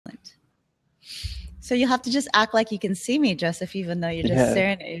So you'll have to just act like you can see me, Joseph, even though you're just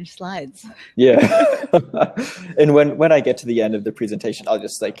staring at your slides. Yeah. And when I get to the end of the presentation, I'll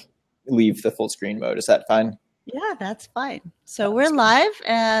just like leave the full screen mode. Is that fine? Yeah, that's fine. So we're live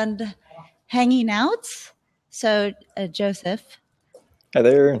and hanging out. So Joseph. Hi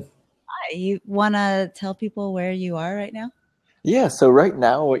there. Hi, you want to tell people where you are right now? Yeah, so right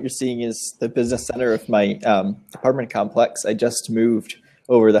now what you're seeing is the business center of my apartment complex. I just moved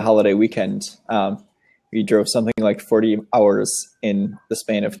over the holiday weekend. We drove something like 40 hours in the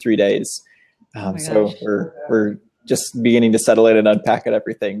span of 3 days. So we're just beginning to settle in and unpack it,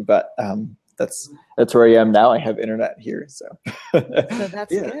 everything. But that's where I am now. I have internet here, so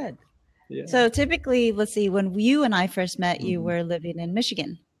that's good. Yeah. So typically, let's see, when you and I first met, you were living in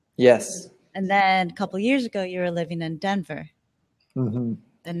Michigan. Yes. And then a couple of years ago, you were living in Denver. Mm-hmm.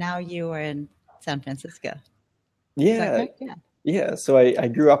 And now you are in San Francisco. Yeah. Yeah. So I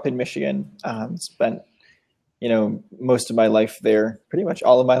grew up in Michigan, spent most of my life there, pretty much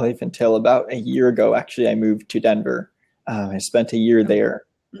all of my life until about a year ago. Actually, I moved to Denver. I spent a year there,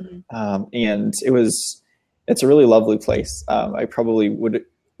 and it's a really lovely place. I probably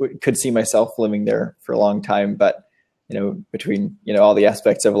could see myself living there for a long time, but between all the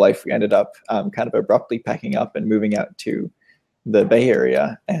aspects of life, we ended up kind of abruptly packing up and moving out to the Bay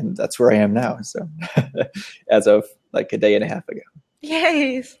Area, and that's where I am now. So, as of like a day and a half ago.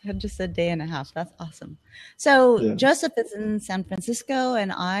 Yay! Just a day and a half. That's awesome. So Joseph is in San Francisco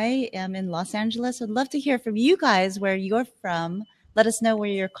and I am in Los Angeles. I'd love to hear from you guys where you're from. Let us know where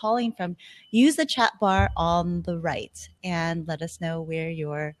you're calling from. Use the chat bar on the right and let us know where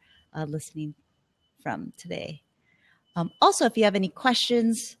you're listening from today. Also, if you have any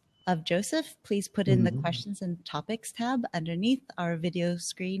questions of Joseph, please put in the questions and topics tab underneath our video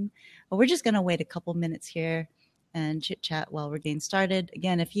screen. But we're just going to wait a couple minutes here and chit chat while we're getting started.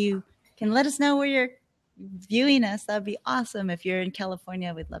 Again, if you can let us know where you're viewing us, that'd be awesome. If you're in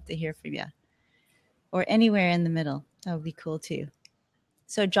California, we'd love to hear from you. Or anywhere in the middle, that would be cool too.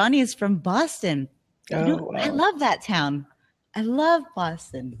 So Johnny is from Boston. Wow. I love that town. I love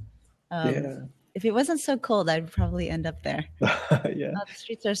Boston. If it wasn't so cold, I'd probably end up there. Yeah. The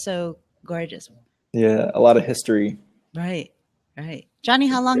streets are so gorgeous. Yeah, a lot of history. Right. Johnny,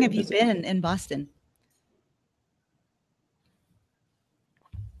 how long have you been in Boston?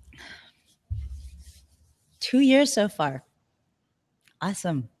 Two years so far.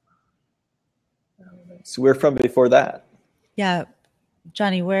 Awesome. So we're from before that. Yeah.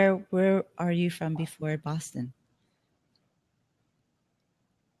 Johnny, where are you from before Boston?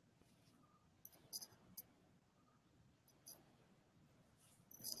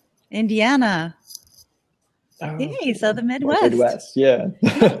 Indiana. Oh, hey, so the Midwest. Midwest, yeah.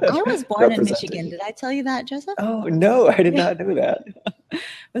 I was born in Michigan. Did I tell you that, Joseph? Oh, no, I did not know that. I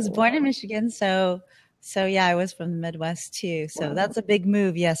was born in Michigan, so yeah, I was from the Midwest too. So that's a big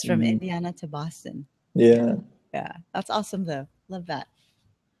move, yes, from Indiana to Boston. Yeah. Yeah, that's awesome though. Love that.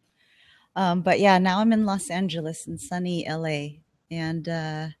 But yeah, now I'm in Los Angeles in sunny LA. And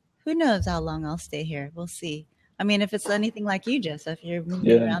who knows how long I'll stay here. We'll see. I mean, if it's anything like you, Joseph, you're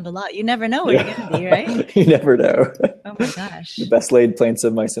moving around a lot. You never know where you're going to be, right? You never know. Oh my gosh. The best laid plans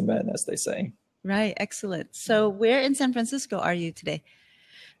of mice and men, as they say. Right. Excellent. So where in San Francisco are you today?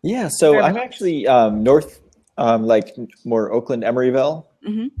 Yeah. So I'm actually north, like more Oakland, Emeryville.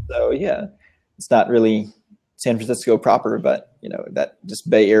 So yeah, it's not really San Francisco proper, but that just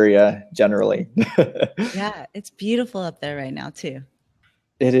Bay Area generally. Yeah. It's beautiful up there right now too.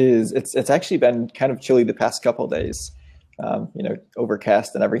 It is. It's actually been kind of chilly the past couple of days,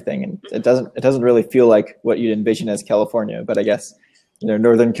 overcast and everything, and it doesn't really feel like what you'd envision as California. But I guess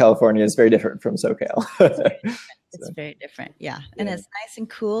Northern California is very different from SoCal. It's very different, yeah. And it's nice and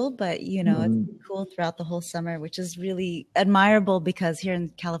cool, but it's cool throughout the whole summer, which is really admirable because here in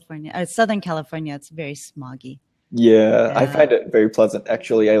California, or Southern California, it's very smoggy. Yeah, I find it very pleasant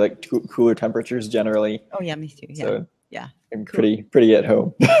actually. I like cooler temperatures generally. Oh yeah, me too. Yeah. So yeah. I'm pretty at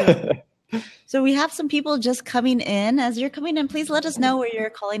home. So we have some people just coming in. As you're coming in, please let us know where you're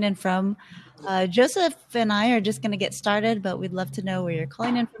calling in from. Joseph and I are just going to get started, but we'd love to know where you're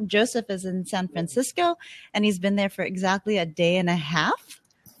calling in from. Joseph is in San Francisco, and he's been there for exactly a day and a half.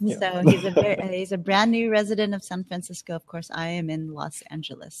 Yeah. So he's a brand new resident of San Francisco. Of course, I am in Los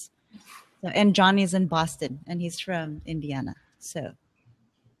Angeles. So, and Johnny's in Boston, and he's from Indiana. So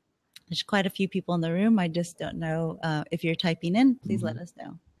there's quite a few people in the room. I just don't know if you're typing in. Please let us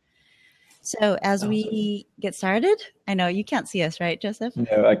know. So as we get started, I know you can't see us, right, Joseph?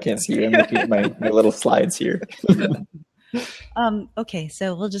 No, I can't see you. I'm looking at my little slides here. Okay,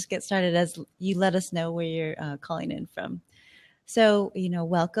 so we'll just get started as you let us know where you're calling in from. So,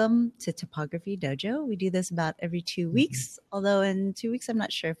 welcome to Typography Dojo. We do this about every 2 weeks, although in 2 weeks, I'm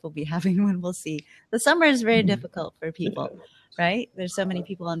not sure if we'll be having one. We'll see. The summer is very difficult for people, right? There's so many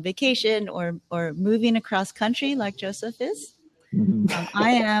people on vacation or moving across country like Joseph is.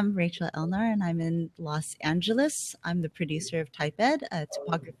 I am Rachel Elnar, and I'm in Los Angeles. I'm the producer of TypeEd, a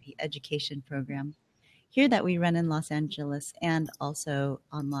typography education program here that we run in Los Angeles and also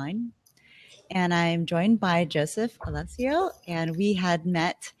online. And I'm joined by Joseph Alessio, and we had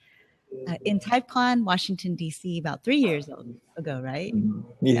met in TypeCon, Washington, D.C. about 3 years ago, right?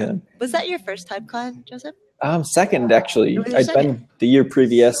 Yeah. Was that your first TypeCon, Joseph? Second, actually. I'd been the year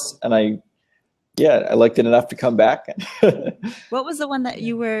previous, and I liked it enough to come back. What was the one that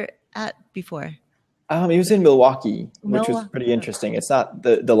you were at before? It was in Milwaukee, which was pretty interesting. It's not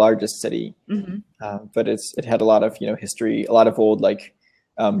the largest city, but it had a lot of history, a lot of old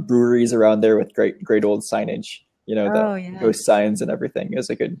breweries around there with great old signage. Ghost signs and everything. It was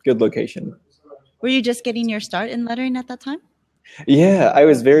a good location. Were you just getting your start in lettering at that time? Yeah, I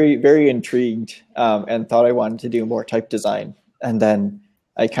was very, very intrigued and thought I wanted to do more type design. And then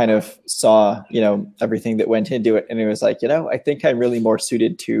I kind of saw, everything that went into it. And it was like, I think I'm really more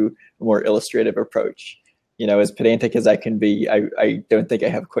suited to a more illustrative approach. As pedantic as I can be, I don't think I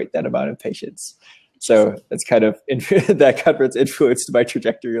have quite that amount of patience. So it's kind of, that conference influenced my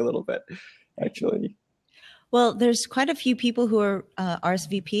trajectory a little bit, actually. Well, there's quite a few people who are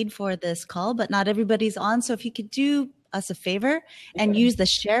RSVP'd for this call, but not everybody's on. So if you could do us a favor and use the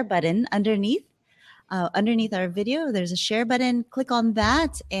share button underneath our video, there's a share button. Click on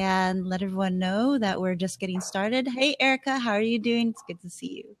that and let everyone know that we're just getting started. Hey, Erica, how are you doing? It's good to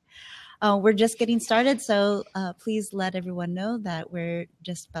see you. We're just getting started, so please let everyone know that we're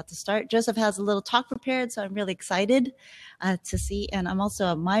just about to start. Joseph has a little talk prepared, so I'm really excited to see. And I'm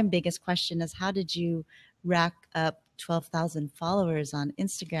also, my biggest question is, how did you rack up 12,000 followers on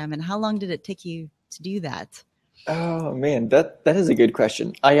Instagram, and how long did it take you to do that? Oh man, that is a good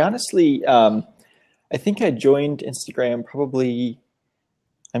question. I honestly, I think I joined Instagram probably,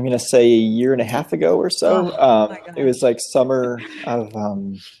 I'm going to say a year and a half ago or so. It was like summer of,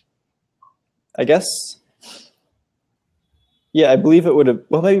 I guess, I believe it would have,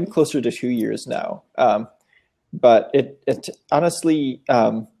 maybe closer to 2 years now. But it honestly,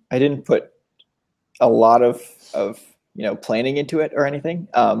 I didn't put a lot of planning into it or anything.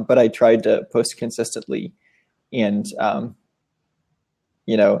 But I tried to post consistently, and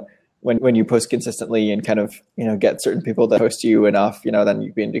when you post consistently and kind of get certain people to post you enough, then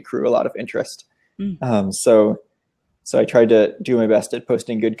you begin to accrue a lot of interest. So I tried to do my best at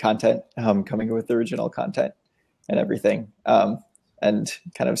posting good content, coming up with original content and everything, and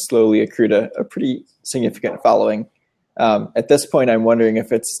kind of slowly accrued a pretty significant following. At this point, I'm wondering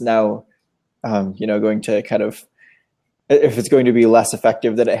if it's now, going to kind of, if it's going to be less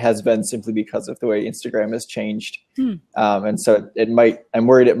effective than it has been simply because of the way Instagram has changed. And so I'm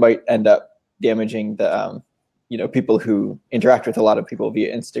worried it might end up damaging the, people who interact with a lot of people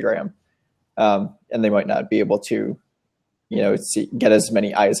via Instagram. And they might not be able to, get as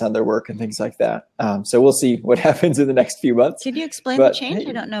many eyes on their work and things like that. So we'll see what happens in the next few months. Could you explain the change?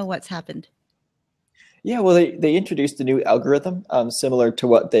 I don't know what's happened. Yeah, well, they introduced a new algorithm similar to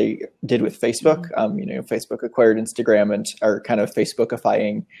what they did with Facebook. Facebook acquired Instagram and are kind of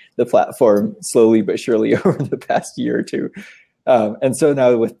Facebookifying the platform slowly but surely over the past year or two. And so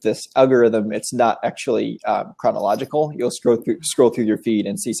now with this algorithm, it's not actually chronological. You'll scroll through your feed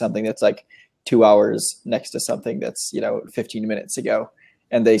and see something that's like 2 hours next to something that's 15 minutes ago,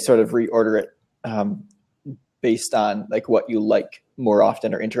 and they sort of reorder it based on like what you like more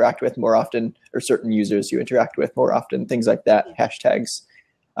often or interact with more often, or certain users you interact with more often, things like that, hashtags.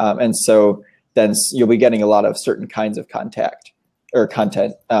 And so then you'll be getting a lot of certain kinds of content,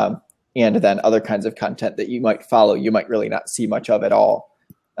 and then other kinds of content that you might follow, you might really not see much of at all,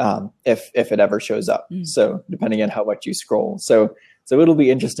 if it ever shows up. So depending on how much you scroll. So it'll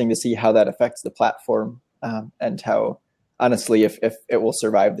be interesting to see how that affects the platform, and how, honestly, if it will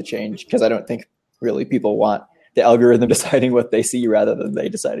survive the change, because I don't think really people want the algorithm deciding what they see rather than they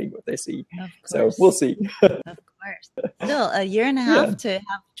deciding what they see. So we'll see. Of course. Still, a year and a half to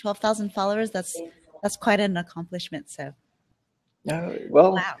have 12,000 followers, that's quite an accomplishment. So.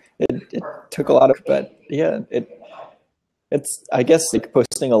 Wow. It took a lot of, but it's, I guess, like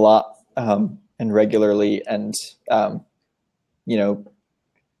posting a lot and regularly, and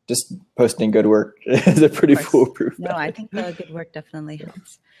just posting good work is a pretty foolproof method. No, I think the good work definitely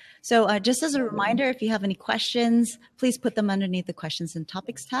helps. So just as a reminder, if you have any questions, please put them underneath the questions and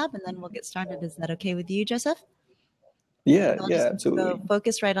topics tab, and then we'll get started. Is that okay with you, Joseph? Yeah, absolutely.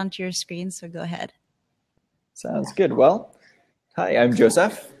 Focus right onto your screen, so go ahead. Sounds good. Well, Hi, I'm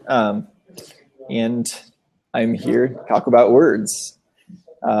Joseph, and I'm here to talk about words,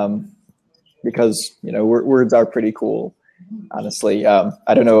 because words are pretty cool. Honestly,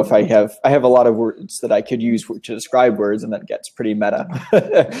 I don't know if I have a lot of words that I could use to describe words, and that gets pretty meta.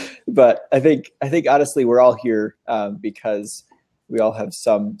 But I think honestly we're all here because we all have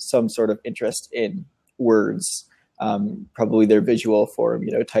some sort of interest in words, probably their visual form,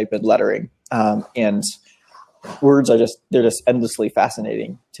 type and lettering, and words are they're just endlessly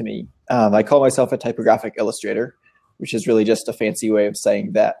fascinating to me. I call myself a typographic illustrator, which is really just a fancy way of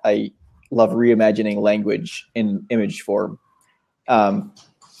saying that I love reimagining language in image form. Whether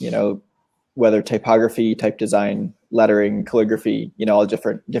typography, type design, lettering, calligraphy, all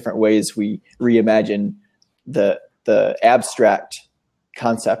different ways we reimagine the abstract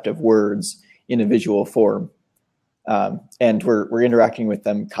concept of words in a visual form. And we're interacting with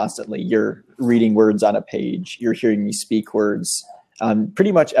them constantly. You're reading words on a page. You're hearing me speak words.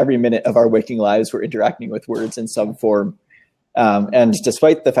 Pretty much every minute of our waking lives, we're interacting with words in some form. And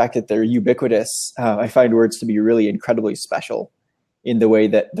despite the fact that they're ubiquitous, I find words to be really incredibly special in the way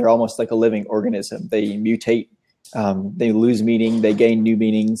that they're almost like a living organism. They mutate, they lose meaning, they gain new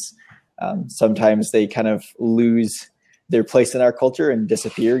meanings. Sometimes they kind of lose their place in our culture and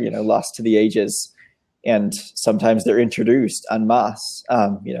disappear, lost to the ages. And sometimes they're introduced en masse.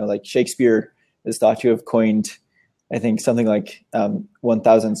 Like Shakespeare is thought to have coined, I think, something like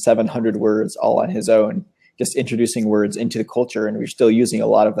 1,700 words all on his own, just introducing words into the culture, and we're still using a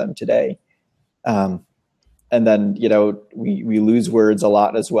lot of them today. And then, we lose words a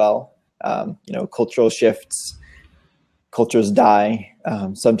lot as well. Cultural shifts, cultures die.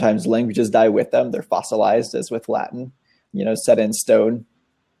 Sometimes languages die with them. They're fossilized, as with Latin, set in stone.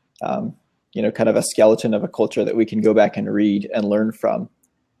 Kind of a skeleton of a culture that we can go back and read and learn from.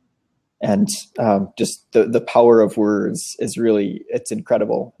 And just the power of words is really, it's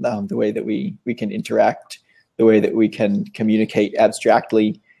incredible. The way that we can interact, the way that we can communicate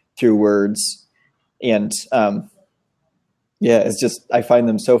abstractly through words. And it's just, I find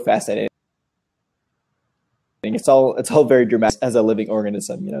them so fascinating. It's all very dramatic as a living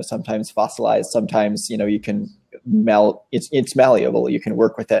organism, sometimes fossilized, sometimes, you can it's malleable. You can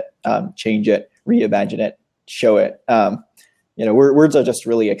work with it, change it, reimagine it, show it. Words are just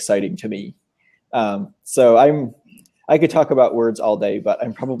really exciting to me. So I could talk about words all day, but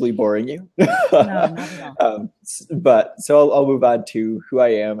I'm probably boring you. No, not at all. But so I'll move on to who I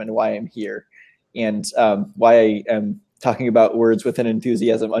am and why I'm here, and why I am talking about words with an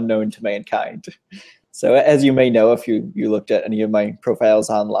enthusiasm unknown to mankind. So as you may know, if you looked at any of my profiles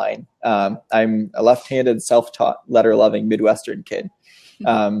online, I'm a left-handed, self-taught, letter-loving Midwestern kid.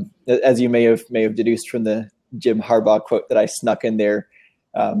 As you may have deduced from the Jim Harbaugh quote that I snuck in there,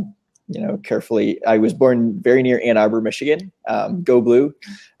 carefully. I was born very near Ann Arbor, Michigan. Go Blue.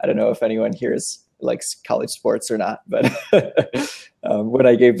 I don't know if anyone here likes college sports or not, but when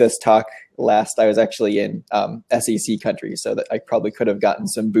I gave this talk last, I was actually in SEC country, so that I probably could have gotten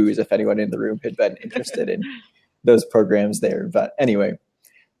some booze if anyone in the room had been interested in those programs there. But anyway,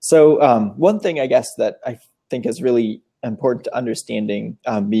 so one thing I guess that I think is really important to understanding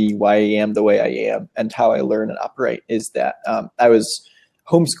me, why I am the way I am, and how I learn and operate is that I was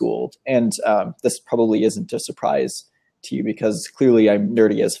homeschooled, and this probably isn't a surprise to you because clearly I'm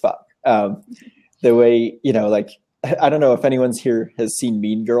nerdy as fuck. The way, I don't know if anyone's here has seen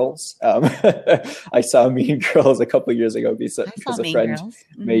Mean Girls. I saw Mean Girls a couple of years ago because a friend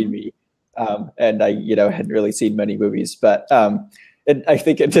made me, and I hadn't really seen many movies, but and I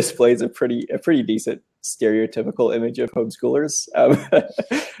think it displays a pretty decent stereotypical image of homeschoolers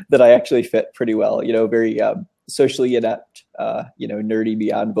that I actually fit pretty well. Very socially inept, nerdy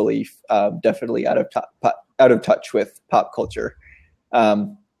beyond belief, definitely out of touch with pop culture.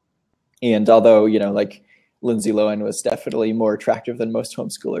 And although Lindsay Lohan was definitely more attractive than most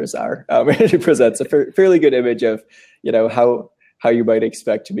homeschoolers are, it presents a fairly good image of how you might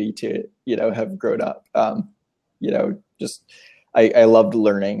expect me to have grown up. I loved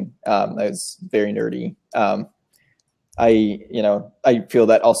learning. I was very nerdy. I feel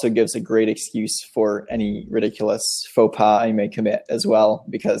that also gives a great excuse for any ridiculous faux pas I may commit as well,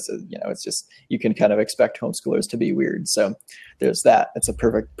 because it's just, you can kind of expect homeschoolers to be weird. So there's that. It's a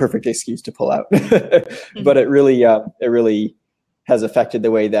perfect excuse to pull out. But it really has affected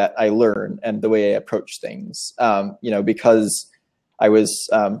the way that I learn and the way I approach things. Because I was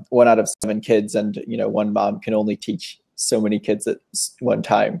one out of 7 kids, and one mom can only teach so many kids at one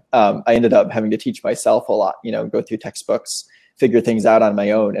time. I ended up having to teach myself a lot, go through textbooks, figure things out on my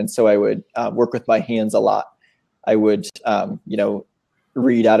own. And so I would work with my hands a lot. I would,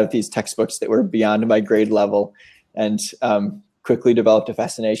 read out of these textbooks that were beyond my grade level, and quickly developed a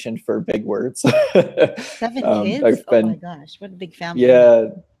fascination for big words. 7 kids? Oh my gosh, what a big family. Yeah,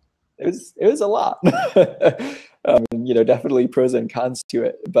 it was a lot. Definitely pros and cons to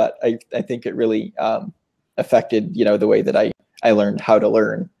it, but I think it really affected, the way that I learned how to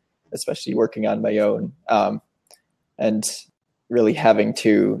learn, especially working on my own, and really having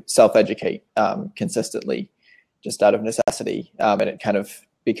to self-educate consistently, just out of necessity. And it kind of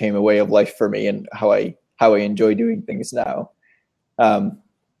became a way of life for me, and how I enjoy doing things now. And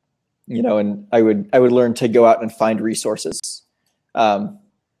I would learn to go out and find resources. I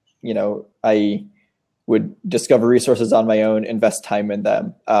would discover resources on my own, invest time in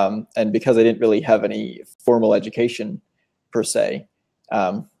them. And because I didn't really have any formal education per se,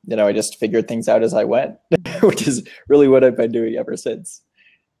 I just figured things out as I went, which is really what I've been doing ever since.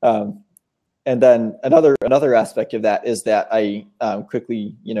 And then another aspect of that is that I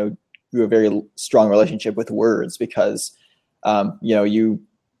quickly, grew a very strong relationship with words, because,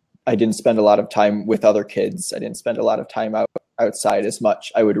 I didn't spend a lot of time with other kids. I didn't spend a lot of time outside as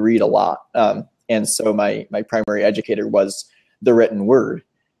much. I would read a lot. And so my primary educator was the written word.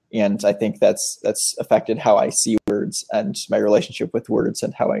 And I think that's affected how I see words and my relationship with words,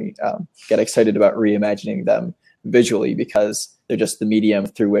 and how I get excited about reimagining them visually, because they're just the medium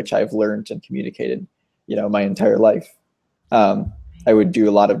through which I've learned and communicated, my entire life. I would do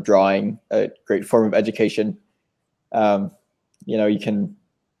a lot of drawing, a great form of education. You can,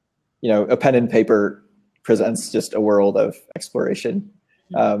 a pen and paper presents just a world of exploration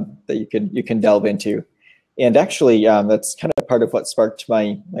that you can delve into. And actually, that's kind of part of what sparked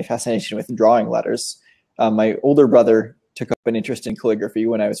my fascination with drawing letters. My older brother took up an interest in calligraphy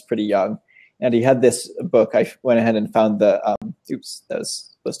when I was pretty young, and he had this book. I went ahead and found the, oops, that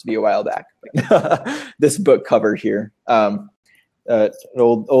was supposed to be a while back. This book cover here, an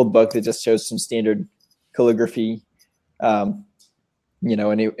old book that just shows some standard calligraphy. And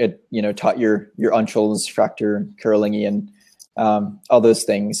it taught your uncials, fracture, Carolingian, all those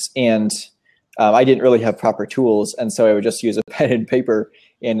things. And I didn't really have proper tools, and so I would just use a pen and paper.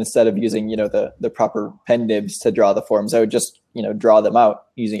 And instead of using, the proper pen nibs to draw the forms, I would just, draw them out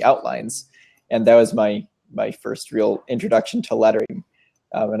using outlines. And that was my first real introduction to lettering.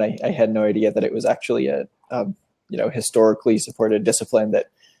 And I had no idea that it was actually a, historically supported discipline that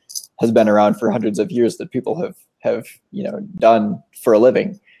has been around for hundreds of years, that people have done for a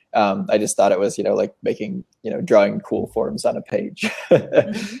living. I just thought it was, like making, drawing cool forms on a page.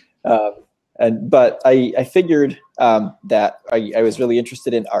 But I figured that I was really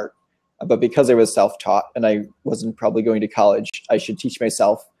interested in art, but because I was self-taught and I wasn't probably going to college, I should teach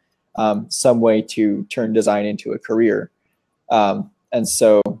myself some way to turn design into a career. And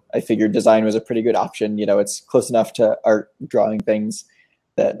so I figured design was a pretty good option. It's close enough to art, drawing things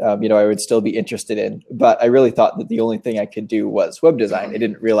that, I would still be interested in. But I really thought that the only thing I could do was web design. I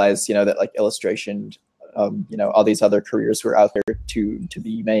didn't realize, that like illustration, all these other careers were out there to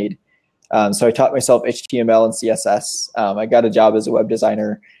be made. So I taught myself HTML and CSS. I got a job as a web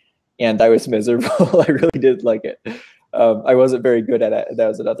designer, and I was miserable. I really did like it. I wasn't very good at it. That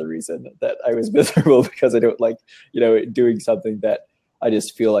was another reason that I was miserable, because I don't like, doing something that I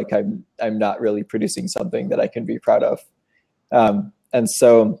just feel like I'm not really producing something that I can be proud of. And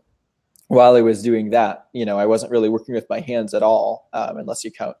so while I was doing that, I wasn't really working with my hands at all, unless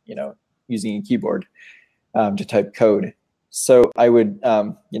you count, using a keyboard to type code. So I would,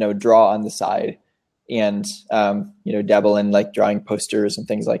 draw on the side, and, dabble in like drawing posters and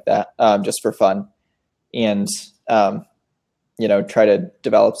things like that, just for fun, and, try to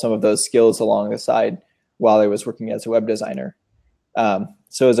develop some of those skills along the side while I was working as a web designer. So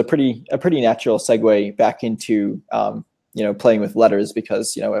it was a pretty natural segue back into, playing with letters,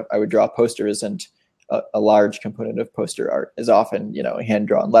 because, I would draw posters, and a large component of poster art is often,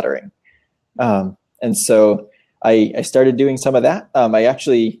 hand-drawn lettering. And so I started doing some of that. I'm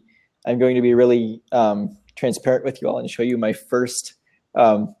going to be really transparent with you all and show you my first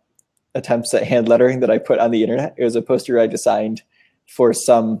attempts at hand lettering that I put on the internet. It was a poster I designed for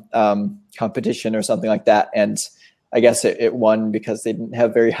some competition or something like that. And I guess it won because they didn't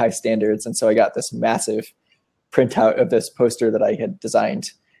have very high standards. And so I got this massive printout of this poster that I had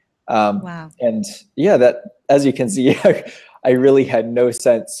designed. Wow. And yeah, that, as you can see, I really had no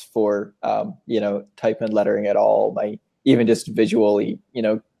sense for, type and lettering at all. Even just visually,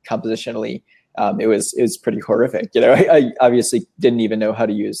 compositionally, it was pretty horrific. I obviously didn't even know how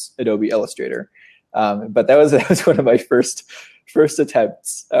to use Adobe Illustrator. But that was one of my first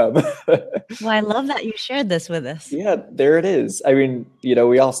attempts. Well, I love that you shared this with us. Yeah, there it is. I mean,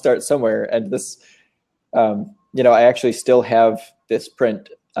 we all start somewhere, and this, I actually still have this print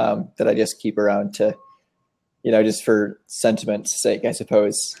that I just keep around to just for sentiment's sake, I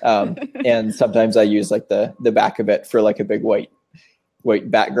suppose. And sometimes I use like the back of it for like a big white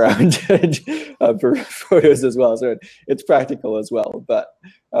background for photos as well. So it's practical as well. But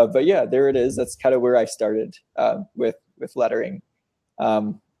yeah, there it is. That's kind of where I started with lettering.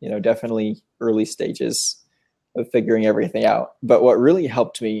 Definitely early stages of figuring everything out. But what really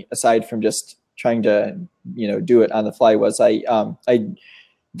helped me, aside from just trying to do it on the fly, was I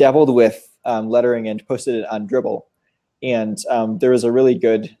dabbled with lettering and posted it on Dribbble. And there was a really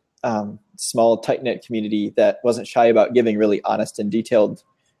good small, tight-knit community that wasn't shy about giving really honest and detailed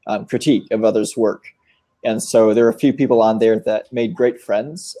critique of others' work. And so there were a few people on there that made great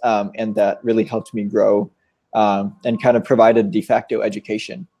friends and that really helped me grow and kind of provided de facto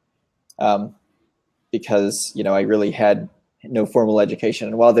education because, I really had no formal education.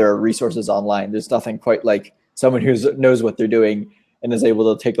 And while there are resources online, there's nothing quite like someone who knows what they're doing and is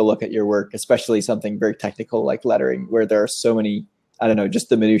able to take a look at your work, especially something very technical like lettering, where there are so many, I don't know, just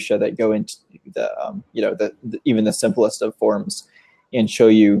the minutia that go into the even the simplest of forms and show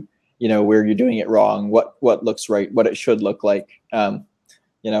you, where you're doing it wrong, what looks right, what it should look like,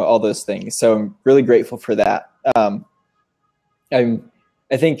 all those things. So I'm really grateful for that. I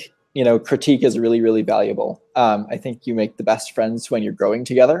think, critique is really, really valuable. I think you make the best friends when you're growing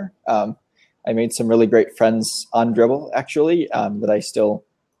together. I made some really great friends on Dribbble, actually, that I still,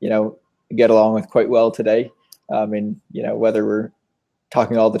 get along with quite well today. And, whether we're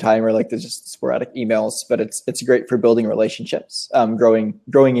talking all the time or like there's just sporadic emails, but it's great for building relationships,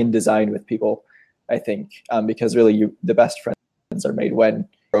 growing in design with people, I think, because really the best friends are made when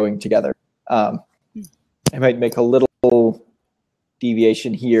growing together. I might make a little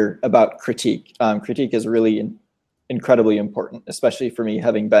deviation here about critique. Critique is really incredibly important, especially for me,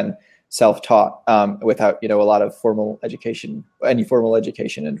 having been self-taught without a lot of formal education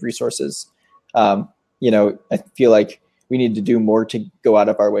and resources. I feel like we need to do more to go out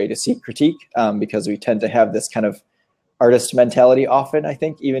of our way to seek critique because we tend to have this kind of artist mentality often, I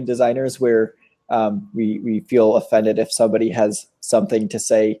think, even designers, where we feel offended if somebody has something to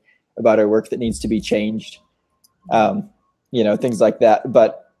say about our work that needs to be changed, things like that.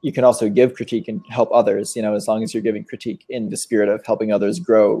 But you can also give critique and help others, as long as you're giving critique in the spirit of helping others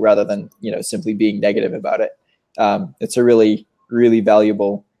grow rather than, simply being negative about it. It's a really, really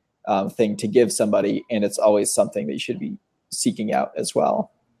valuable thing to give somebody, and it's always something that you should be seeking out as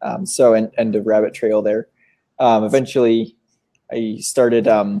well. So end of rabbit trail there. Eventually, I started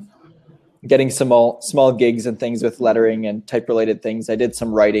getting some small gigs and things with lettering and type-related things. I did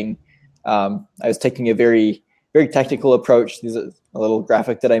some writing. I was taking a very, very technical approach. This is a little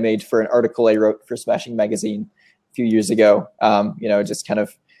graphic that I made for an article I wrote for Smashing Magazine a few years ago. Just kind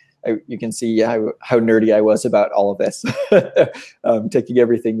of, you can see how nerdy I was about all of this, taking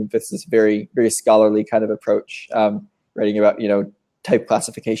everything with this very, very scholarly kind of approach, writing about, type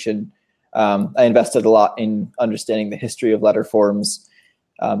classification. I invested a lot in understanding the history of letter forms,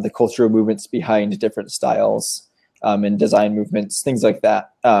 the cultural movements behind different styles, and design movements, things like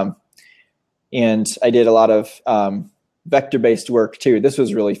that. And I did a lot of vector-based work too. This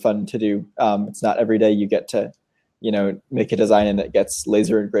was really fun to do. It's not every day you get to, make a design and it gets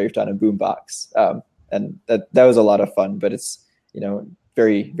laser engraved on a boombox. And that was a lot of fun, but it's,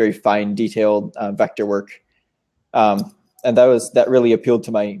 very, very fine, detailed vector work. And that really appealed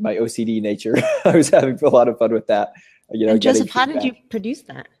to my OCD nature. I was having a lot of fun with that. And Joseph, how did you produce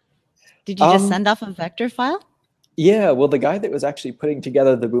that? Did you just send off a vector file? Yeah, well, the guy that was actually putting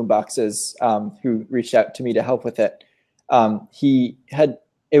together the boomboxes, who reached out to me to help with it,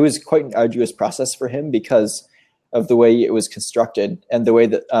 it was quite an arduous process for him because of the way it was constructed and the way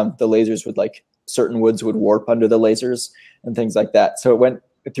that the lasers would, like, certain woods would warp under the lasers and things like that. So it went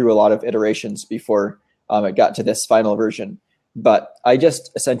through a lot of iterations before it got to this final version. But I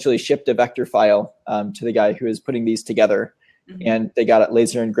just essentially shipped a vector file to the guy who was putting these together. Mm-hmm. And they got it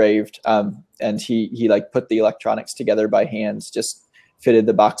laser engraved, and he like put the electronics together by hands, just fitted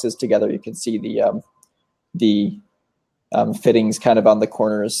the boxes together. You can see the fittings kind of on the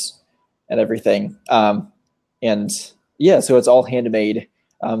corners and everything. And yeah, so it's all handmade.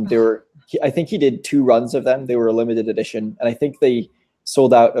 I think he did 2 runs of them. They were a limited edition, and I think they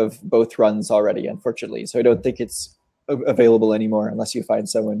sold out of both runs already, unfortunately. So I don't think it's available anymore unless you find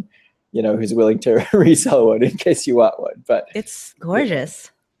someone, who's willing to resell one in case you want one. But it's gorgeous.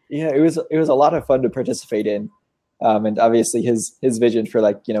 Yeah, it was a lot of fun to participate in. And obviously his vision for,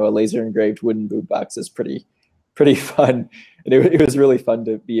 like, a laser engraved wooden boombox is pretty fun. And it was really fun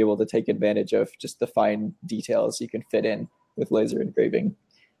to be able to take advantage of just the fine details you can fit in with laser engraving.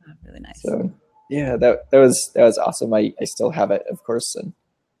 Oh, really nice. So yeah, that was awesome. I still have it, of course. And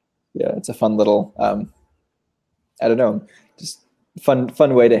yeah, it's a fun little I don't know, just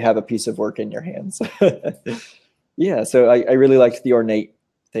fun way to have a piece of work in your hands. Yeah, so I really liked the ornate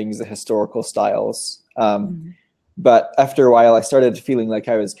things, the historical styles. But after a while, I started feeling like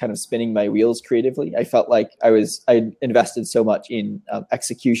I was kind of spinning my wheels creatively. I felt like I invested so much in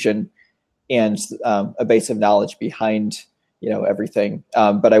execution and a base of knowledge behind, everything,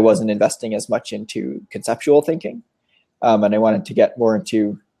 but I wasn't investing as much into conceptual thinking. And I wanted to get more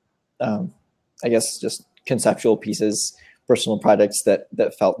into, I guess, just conceptual pieces, personal projects that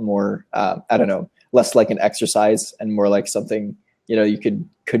felt more, I don't know, less like an exercise and more like something, you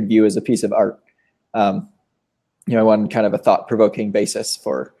could view as a piece of art. I wanted kind of a thought-provoking basis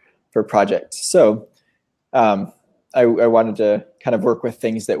for projects. So I wanted to kind of work with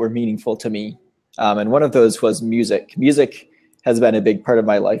things that were meaningful to me. And one of those was music. Music has been a big part of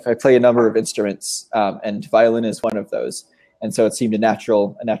my life. I play a number of instruments, and violin is one of those. And so it seemed a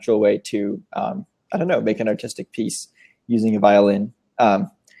natural way to, I don't know, make an artistic piece using a violin.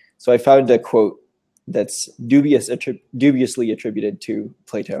 So I found a quote that's dubiously attributed to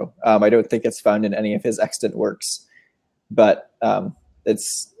Plato. I don't think it's found in any of his extant works, but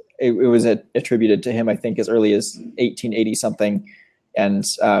it was attributed to him, I think, as early as 1880 something. And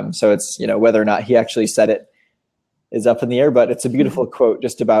so it's, whether or not he actually said it is up in the air, but it's a beautiful quote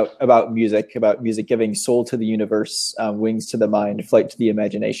just about music giving soul to the universe, wings to the mind, flight to the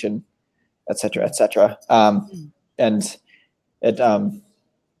imagination, et cetera, et cetera. And it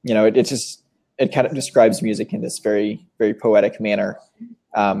kind of describes music in this very, very poetic manner.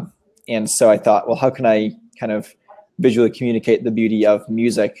 And so I thought, well, how can I kind of visually communicate the beauty of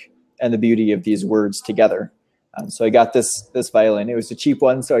music and the beauty of these words together? So I got this violin. It was a cheap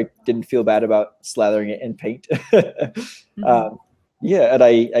one, so I didn't feel bad about slathering it in paint. Yeah, and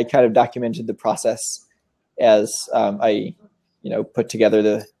I kind of documented the process as I, put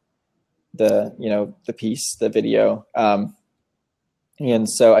together the piece, the video. And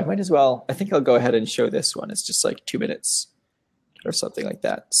so I might as well, I think I'll go ahead and show this one. It's just like 2 minutes or something like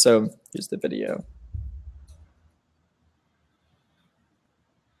that. So here's the video.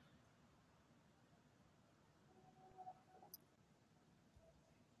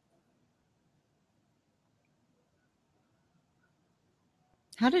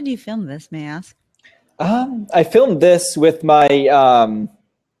 How did you film this, may I ask? I filmed this with my,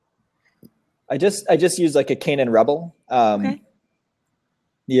 I just used like a Canon Rebel. Okay.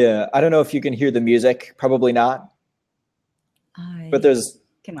 Yeah, I don't know if you can hear the music. Probably not. But there's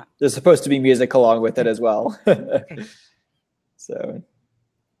supposed to be music along with it as well. Okay. So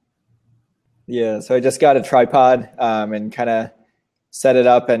yeah, so I just got a tripod and kind of set it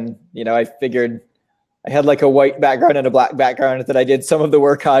up, and I figured I had like a white background and a black background that I did some of the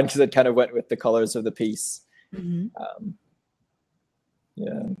work on because it kind of went with the colors of the piece.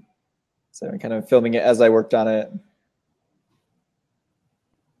 Yeah, so I'm kind of filming it as I worked on it.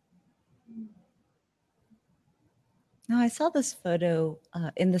 No, I saw this photo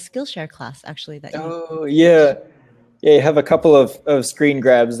in the Skillshare class, actually. That yeah, you have a couple of screen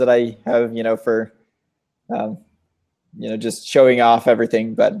grabs that I have, for, just showing off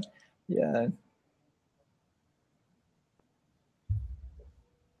everything. But yeah.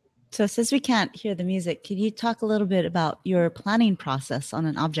 So since we can't hear the music, could you talk a little bit about your planning process on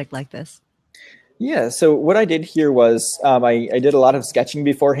an object like this? Yeah, so what I did here was I did a lot of sketching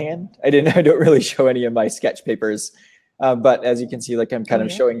beforehand. I don't really show any of my sketch papers. But as you can see, like I'm kind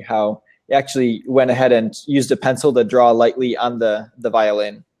of showing how I actually went ahead and used a pencil to draw lightly on the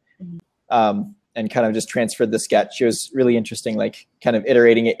violin, and kind of just transferred the sketch. It was really interesting, like kind of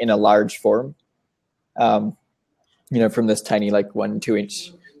iterating it in a large form, from this tiny like 1-2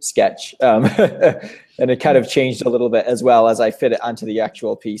 inch sketch. And it kind of changed a little bit as well as I fit it onto the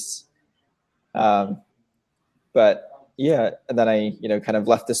actual piece. But yeah, and then I, kind of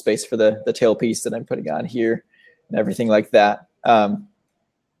left the space for the tailpiece that I'm putting on here. And everything like that.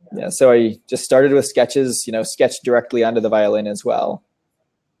 Yeah, so I just started with sketches, sketched directly onto the violin as well.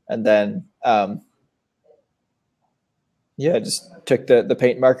 And then, yeah, just took the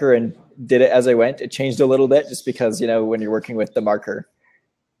paint marker and did it as I went. It changed a little bit just because, when you're working with the marker,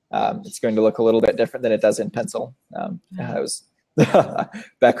 it's going to look a little bit different than it does in pencil. I was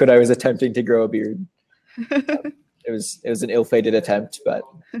back when I was attempting to grow a beard. It was an ill-fated attempt, but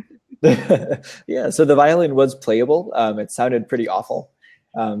yeah, so the violin was playable. It sounded pretty awful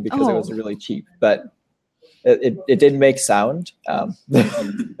because it was really cheap, but it did make sound.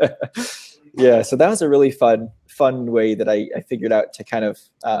 Yeah, so that was a really fun way that I figured out to kind of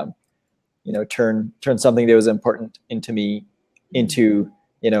turn something that was important into me into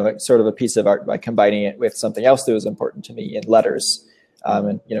sort of a piece of art by combining it with something else that was important to me in letters,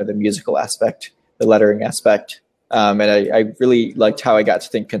 and the musical aspect, the lettering aspect. And I really liked how I got to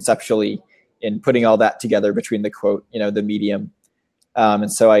think conceptually in putting all that together between the quote, the medium.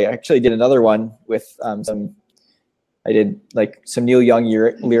 And so I actually did another one with I did like some Neil Young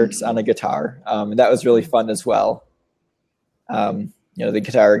lyrics on a guitar. And that was really fun as well. The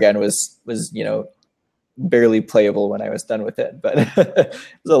guitar again was barely playable when I was done with it, but it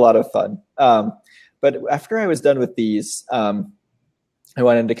was a lot of fun. But after I was done with these, I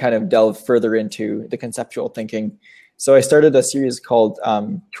wanted to kind of delve further into the conceptual thinking. So I started a series called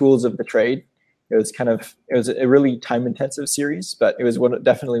Tools of the Trade. It was a really time-intensive series, but it was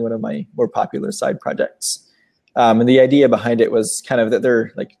definitely one of my more popular side projects. And the idea behind it was kind of that there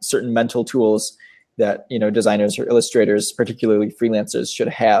are like certain mental tools that designers or illustrators, particularly freelancers, should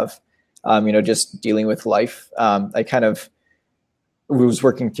have. Just dealing with life. I kind of was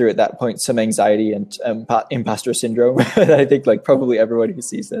working through at that point some anxiety and imposter syndrome that I think like probably everyone who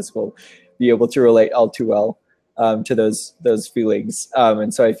sees this will be able to relate all too well to those feelings.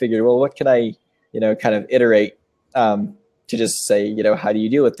 And so I figured, well, what can I kind of iterate to just say, how do you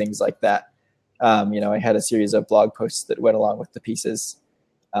deal with things like that? I had a series of blog posts that went along with the pieces.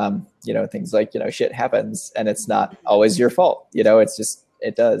 Things like, shit happens and it's not always your fault. It's just,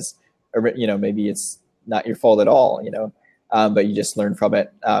 it does. Or, maybe it's not your fault at all, but you just learn from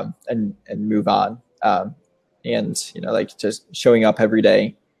it and move on. Like just showing up every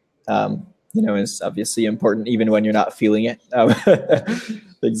day, is obviously important, even when you're not feeling it.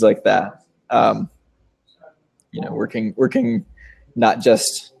 Things like that. Working not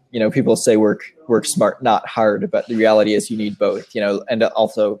just, people say work smart, not hard, but the reality is you need both, and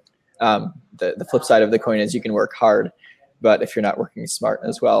also the flip side of the coin is you can work hard, but if you're not working smart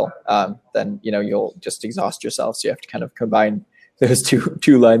as well, then you'll just exhaust yourself. So you have to kind of combine those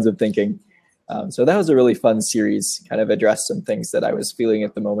two lines of thinking. So that was a really fun series. Kind of addressed some things that I was feeling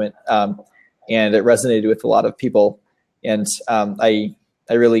at the moment, and it resonated with a lot of people. And I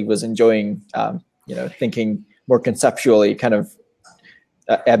really was enjoying thinking more conceptually, kind of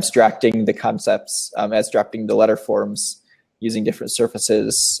abstracting the concepts, abstracting the letter forms, using different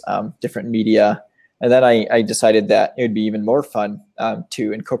surfaces, different media. And then I decided that it would be even more fun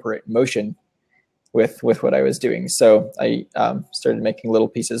to incorporate motion with what I was doing. So I started making little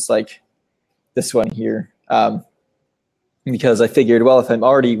pieces like this one here, because I figured, well, if I'm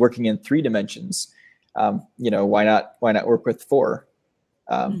already working in 3 dimensions, why not work with 4?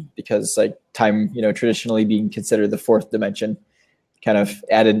 Because like time, traditionally being considered the 4th dimension, kind of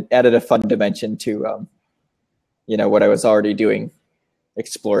added a fun dimension to what I was already doing,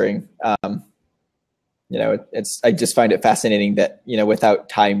 exploring. I just find it fascinating that, without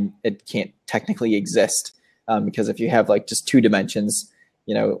time, it can't technically exist. Because if you have like just 2 dimensions,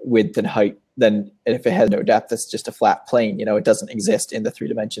 width and height, then if it has no depth, it's just a flat plane. It doesn't exist in the 3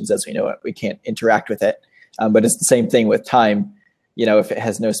 dimensions as we know it. We can't interact with it. But it's the same thing with time. If it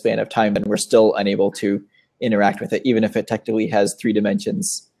has no span of time, then we're still unable to interact with it, even if it technically has 3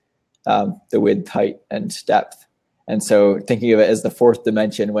 dimensions, the width, height, and depth. And so thinking of it as the 4th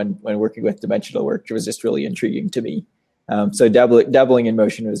dimension when working with dimensional work was just really intriguing to me. So dabbling in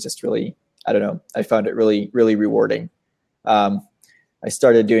motion was just really, I don't know, I found it really, really rewarding. I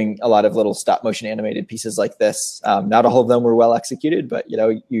started doing a lot of little stop motion animated pieces like this. Not all of them were well executed, but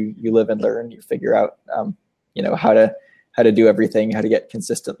you live and learn. You figure out how to do everything, how to get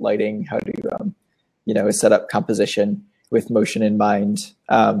consistent lighting, how to set up composition with motion in mind,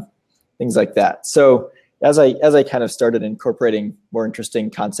 things like that. So as I kind of started incorporating more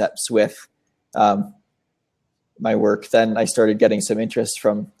interesting concepts with my work, then I started getting some interest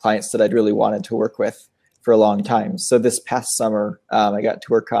from clients that I'd really wanted to work with for a long time. So this past summer, I got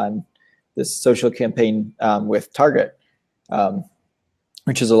to work on this social campaign with Target,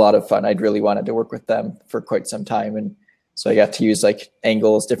 which is a lot of fun. I'd really wanted to work with them for quite some time. And so I got to use like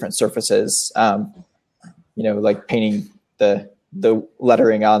angles, different surfaces, like painting the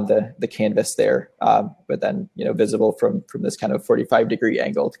lettering on the canvas there, but then, visible from this kind of 45-degree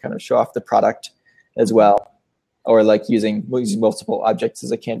angle to kind of show off the product as well. Or like using multiple objects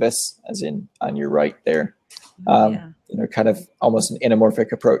as a canvas, as in on your right there, kind of almost an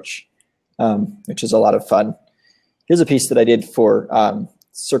anamorphic approach, which is a lot of fun. Here's a piece that I did for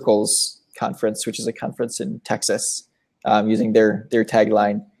Circles Conference, which is a conference in Texas, using their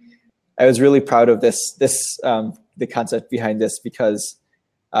tagline. I was really proud of the concept behind this because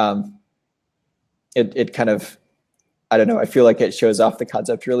it kind of, I don't know, I feel like it shows off the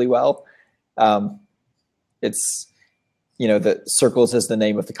concept really well. It's, the Circles is the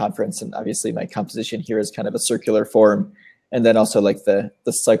name of the conference, and obviously my composition here is kind of a circular form, and then also like the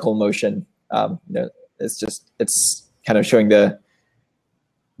cycle motion. It's kind of showing the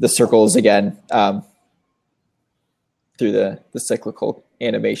circles again. through the cyclical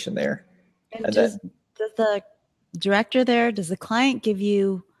animation there. And does the director there, does the client give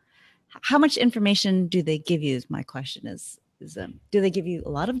you, how much information do they give you is my question. Do they give you a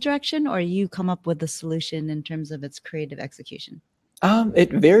lot of direction, or you come up with the solution in terms of its creative execution?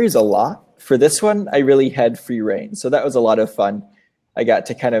 It varies a lot. For this one, I really had free reign. So that was a lot of fun. I got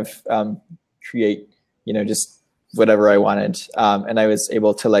to kind of create, just whatever I wanted. And I was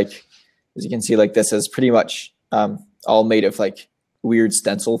able to, like, as you can see, like, this is pretty much all made of like weird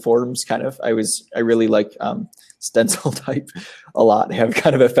stencil forms, kind of. I really like stencil type a lot. I have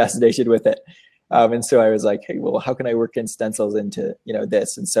kind of a fascination with it. And so I was like, hey, well, how can I work in stencils into,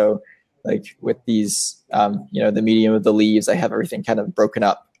 this? And so, like, with these, the medium of the leaves, I have everything kind of broken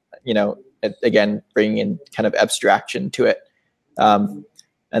up, again, bringing in kind of abstraction to it.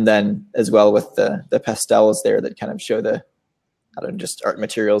 And then as well with the pastels there that kind of show the, just art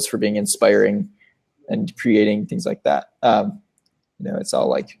materials for being inspiring and creating things like that. It's all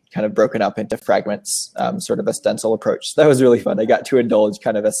like kind of broken up into fragments, sort of a stencil approach. So that was really fun. I got to indulge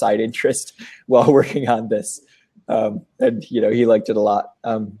kind of a side interest while working on this. And, he liked it a lot.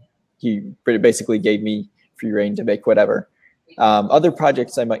 He basically gave me free reign to make whatever. Other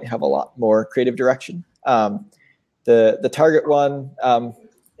projects, I might have a lot more creative direction. The Target one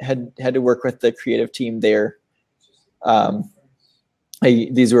had to work with the creative team there.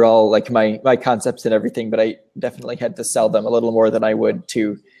 These were all like my concepts and everything, but I definitely had to sell them a little more than I would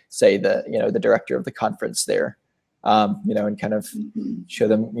to, say, the director of the conference there, and kind of show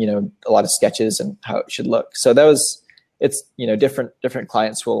them, a lot of sketches and how it should look. So that was, it's, different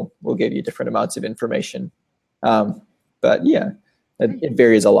clients will give you different amounts of information. But yeah, it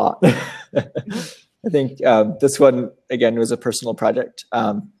varies a lot. I think this one, again, was a personal project.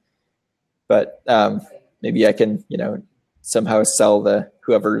 But maybe I can, somehow sell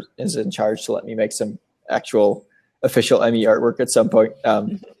whoever is in charge to let me make some actual official ME artwork at some point.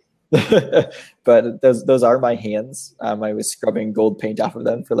 But those are my hands. I was scrubbing gold paint off of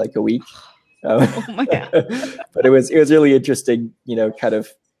them for like a week. Oh my God. But it was really interesting, kind of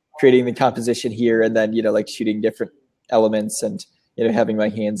creating the composition here and then, like shooting different elements and, having my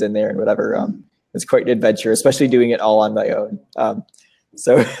hands in there and whatever. It was quite an adventure, especially doing it all on my own.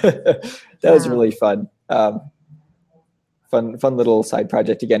 So that was really fun. Fun little side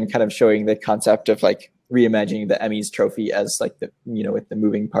project, again, kind of showing the concept of like reimagining the Emmys trophy as like the, with the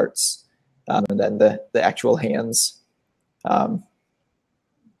moving parts, and then the actual hands. I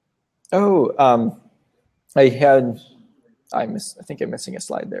think I'm missing a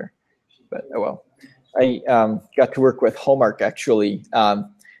slide there, but oh well. I got to work with Hallmark actually a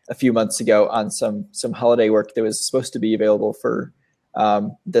few months ago on some holiday work that was supposed to be available for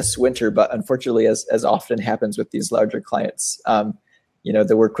this winter, but unfortunately, as often happens with these larger clients,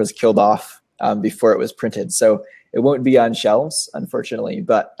 the work was killed off before it was printed, so it won't be on shelves, unfortunately.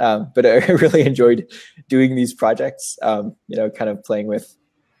 But I really enjoyed doing these projects. Kind of playing with,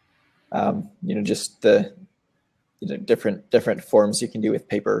 just the different forms you can do with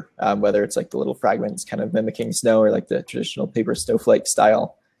paper, whether it's like the little fragments, kind of mimicking snow, or like the traditional paper snowflake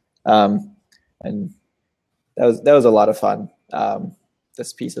style, and that was a lot of fun.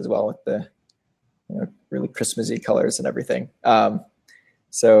 This piece as well with the really Christmassy colors and everything.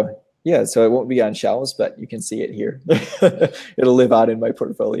 So yeah, so it won't be on shelves, but you can see it here. It'll live on in my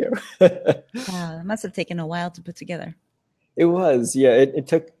portfolio. Wow, that must have taken a while to put together. It was, yeah. It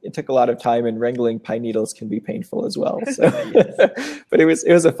took a lot of time, and wrangling pine needles can be painful as well. So, but it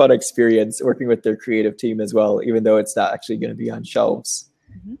was a fun experience working with their creative team as well, even though it's not actually going to be on shelves.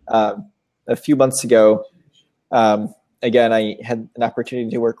 Mm-hmm. A few months ago, again, I had an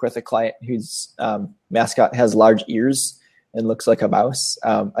opportunity to work with a client whose mascot has large ears and looks like a mouse.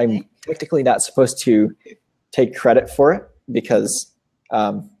 I'm technically not supposed to take credit for it because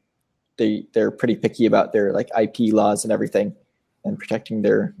they're pretty picky about their like IP laws and everything, and protecting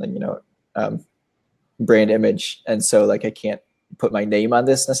their brand image. And so like I can't put my name on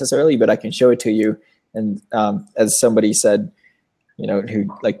this necessarily, but I can show it to you. And as somebody said, who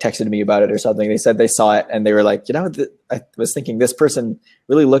like texted me about it or something, they said they saw it and they were like, I was thinking this person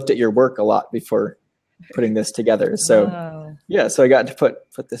really looked at your work a lot before putting this together. So yeah, so I got to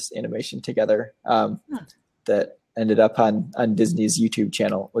put this animation together that ended up on Disney's YouTube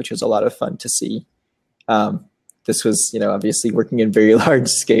channel, which was a lot of fun to see. This was, obviously working in very large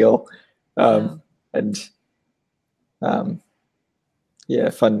scale, and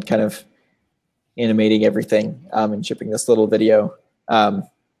yeah, fun kind of animating everything and shipping this little video. A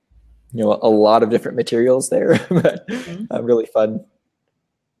lot of different materials there, but really fun.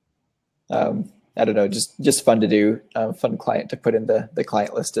 I don't know, just fun to do, fun client to put in the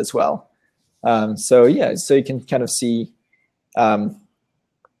client list as well. So yeah, so you can kind of see, you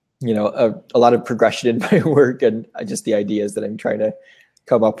know, a lot of progression in my work and just the ideas that I'm trying to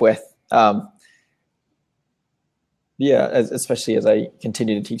come up with. Yeah, especially as I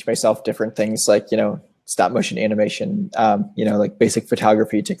continue to teach myself different things like, you know, stop motion animation, you know, like basic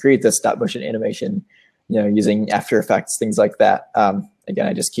photography to create this stop motion animation, you know, using After Effects, things like that. Again,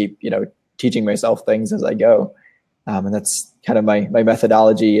 I just keep, you know, teaching myself things as I go. And that's kind of my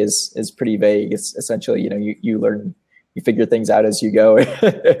methodology is pretty vague. It's essentially, you know, you learn, you figure things out as you go.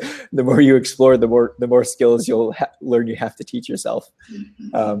 The more you explore, the more skills you'll learn you have to teach yourself.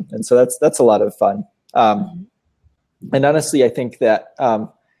 And so that's a lot of fun. And honestly, I think that,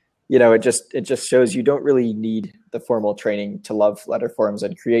 you know, it just shows you don't really need the formal training to love letter forms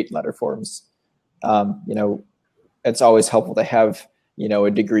and create letter forms. You know, it's always helpful to have, you know,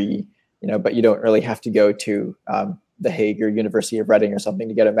 a degree, you know, but you don't really have to go to the Hague or University of Reading or something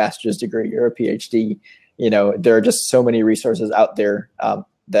to get a master's degree or a PhD. You know, there are just so many resources out there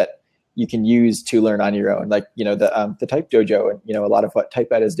that you can use to learn on your own, like, you know, the Type Dojo and, you know, a lot of what Type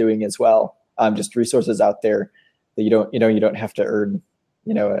Ed is doing as well. Just resources out there that you don't have to earn,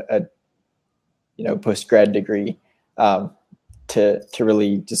 you know, a you know, post-grad degree to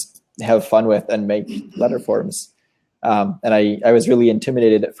really just have fun with and make letter forms. And I was really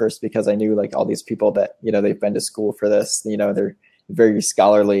intimidated at first because I knew like all these people that, you know, they've been to school for this, you know, they're very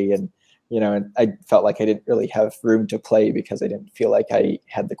scholarly, and, you know, and I felt like I didn't really have room to play because I didn't feel like I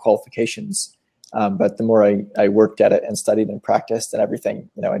had the qualifications. But the more I worked at it and studied and practiced and everything,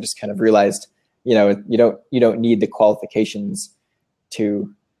 you know, I just kind of realized, you know, you don't need the qualifications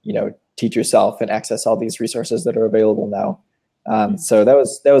to, you know, teach yourself and access all these resources that are available now. So that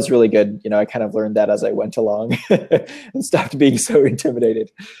was really good. You know, I kind of learned that as I went along and stopped being so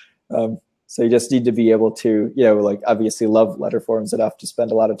intimidated. So you just need to be able to, you know, like obviously love letter forms enough to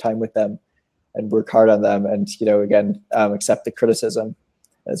spend a lot of time with them and work hard on them, and, you know, again, accept the criticism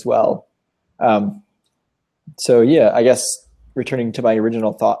as well. So yeah, I guess returning to my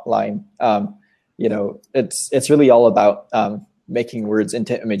original thought line, you know, it's really all about making words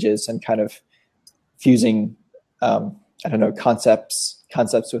into images and kind of fusing, I don't know, concepts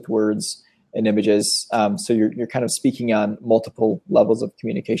with words and images. So you're kind of speaking on multiple levels of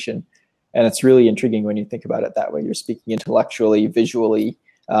communication, and it's really intriguing when you think about it that way. You're speaking intellectually, visually,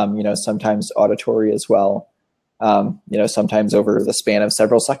 you know, sometimes auditory as well. You know, sometimes over the span of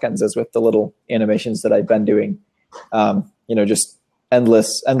several seconds, as with the little animations that I've been doing. You know, just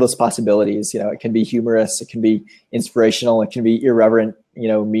endless possibilities. You know, it can be humorous, it can be inspirational, it can be irreverent, you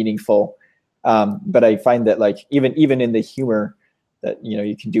know, meaningful. But I find that like even in the humor that, you know,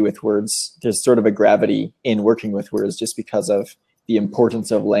 you can do with words, there's sort of a gravity in working with words just because of the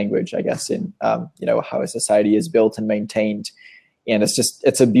importance of language, I guess, in you know, how a society is built and maintained. And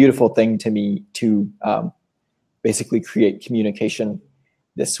it's a beautiful thing to me to basically create communication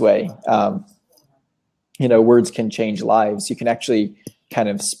this way. You know, words can change lives. You can actually kind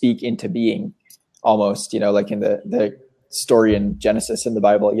of speak into being almost, you know, like in the story in Genesis in the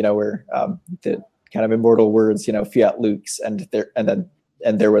Bible, you know, where the kind of immortal words, you know, fiat lux, and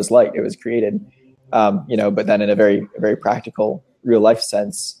there was light, it was created. You know, but then in a very practical real life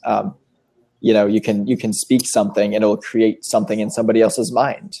sense, you know, you can speak something and it will create something in somebody else's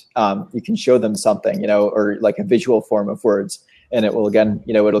mind. You can show them something, you know, or like a visual form of words, and it will, again,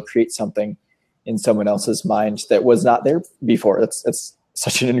 you know, it'll create something in someone else's mind that was not there before. It's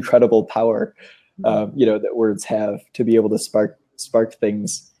such an incredible power, you know, that words have to be able to spark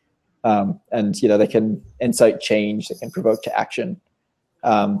things, and, you know, they can incite change, they can provoke to action,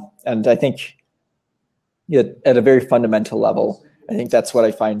 and I think, you know, at a very fundamental level, I think that's what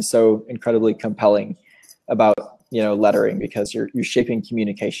I find so incredibly compelling about, you know, lettering, because you're shaping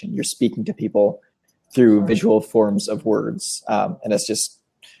communication, you're speaking to people through visual forms of words, and it's just,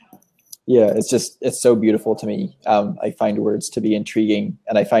 yeah, it's so beautiful to me. I find words to be intriguing,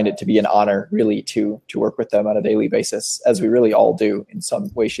 and I find it to be an honor, really, to work with them on a daily basis, as we really all do in some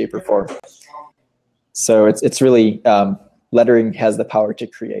way, shape, or form. So it's really, lettering has the power to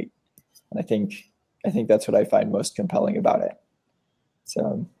create, and I think that's what I find most compelling about it.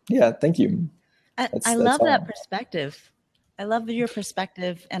 So yeah, thank you. I love that perspective. I love your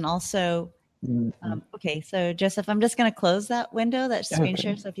perspective, and also. Okay, so Joseph, I'm just going to close that window, that screen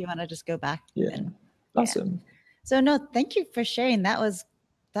share. So if you want to just go back. Yeah. Awesome. So no, thank you for sharing. That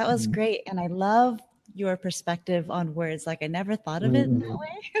was great. And I love your perspective on words. Like, I never thought of it in that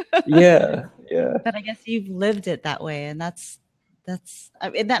way. Yeah. But I guess you've lived it that way. And that's,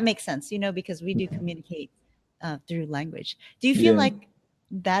 that makes sense, you know, because we do communicate through language. Do you feel like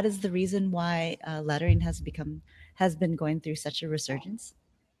that is the reason why lettering has been going through such a resurgence?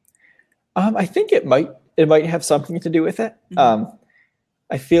 I think it might have something to do with it. Mm-hmm.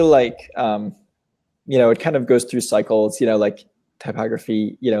 I feel like it kind of goes through cycles. Like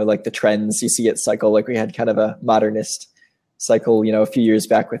typography, like the trends, you see it cycle. Like we had kind of a modernist cycle, a few years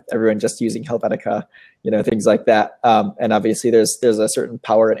back with everyone just using Helvetica, things like that. And obviously there's a certain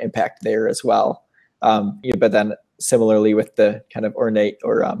power and impact there as well. But then similarly with the kind of ornate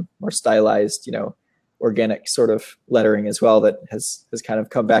or more stylized, organic sort of lettering as well that has kind of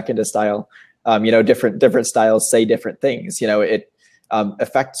come back into style. Different styles say different things. It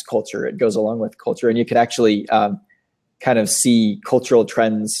affects culture. It goes along with culture, and you can actually kind of see cultural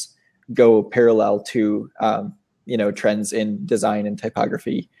trends go parallel to trends in design and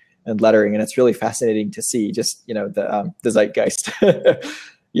typography and lettering, and it's really fascinating to see just the zeitgeist.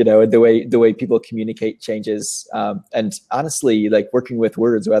 The way people communicate changes. And honestly, like working with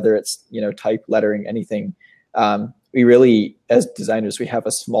words, whether it's, type, lettering, anything, we really, as designers, we have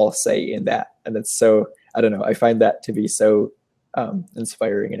a small say in that. And it's so, I don't know, I find that to be so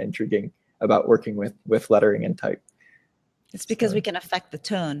inspiring and intriguing about working with lettering and type. It's because we can affect the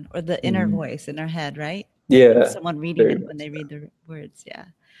tone or the inner voice in our head, right? Yeah. Someone reading it when they read the words. Yeah.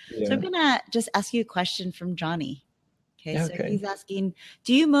 So I'm going to just ask you a question from Johnny. Okay, so he's asking,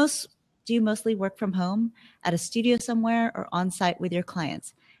 do you mostly work from home, at a studio somewhere, or on site with your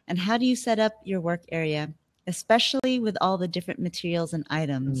clients? And how do you set up your work area, especially with all the different materials and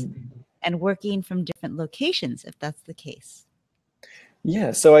items, and working from different locations, if that's the case?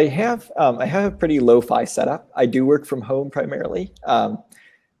 Yeah, so I have a pretty lo-fi setup. I do work from home primarily,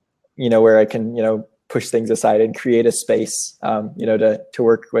 where I can push things aside and create a space, to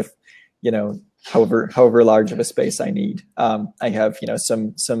work with, however large of a space I need. I have,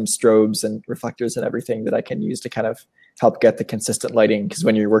 some strobes and reflectors and everything that I can use to kind of help get the consistent lighting. Because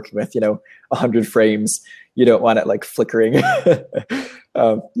when you're working with, 100 frames, you don't want it like flickering,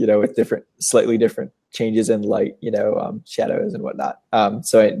 with slightly different changes in light, shadows and whatnot.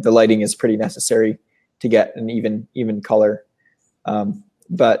 So the lighting is pretty necessary to get an even color.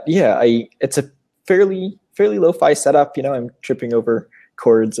 But yeah, it's a fairly lo-fi setup. I'm tripping over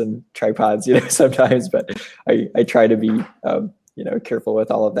cords and tripods, sometimes, but I try to be, careful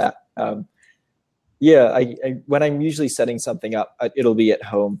with all of that. Yeah, when I'm usually setting something up, it'll be at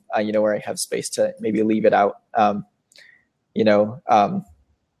home, where I have space to maybe leave it out.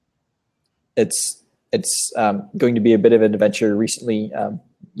 It's going to be a bit of an adventure recently,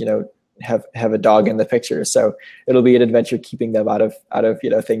 have a dog in the picture, so it'll be an adventure keeping them out of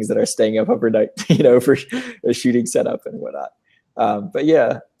things that are staying up overnight, for a shooting setup and whatnot. But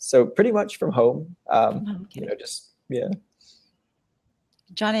yeah, so pretty much from home,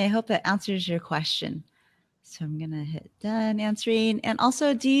 Johnny, I hope that answers your question. So I'm gonna hit done answering. And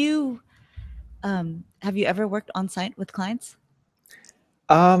also, do you have you ever worked on site with clients?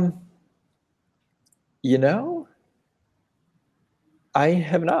 I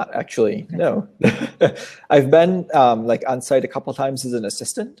have not actually. Okay. No. I've been like on site a couple times as an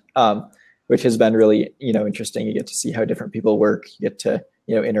assistant, which has been really, interesting. You get to see how different people work. You get to,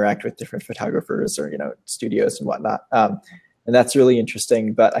 interact with different photographers or, studios and whatnot. And that's really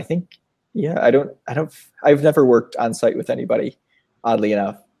interesting. But I think, yeah, I've never worked on site with anybody, oddly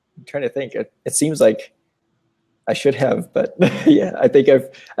enough. I'm trying to think. It seems like I should have, but yeah, I think I'm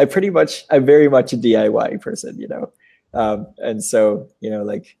very much a DIY person, and so,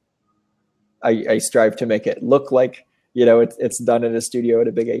 like I strive to make it look like, it's done in a studio at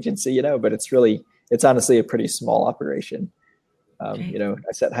a big agency, but it's honestly a pretty small operation. I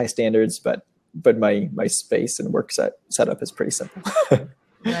set high standards, but my space and work setup is pretty simple.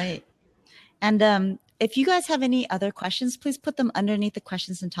 Right. And if you guys have any other questions, please put them underneath the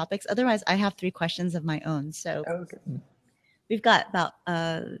questions and topics. Otherwise, I have 3 questions of my own. So we've got about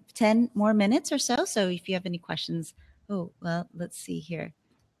 10 more minutes or so. So if you have any questions, let's see here.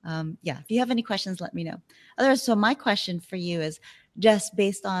 If you have any questions, let me know. Otherwise, so my question for you is just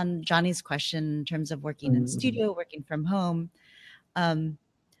based on Johnny's question in terms of working in studio, working from home.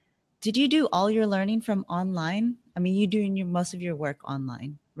 Did you do all your learning from online? I mean, you doing most of your work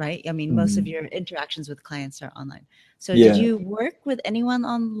online, right? I mean, most of your interactions with clients are online. So did you work with anyone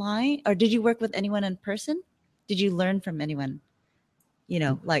online, or did you work with anyone in person? Did you learn from anyone,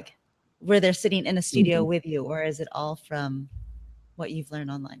 like where they're sitting in a studio with you, or is it all from what you've learned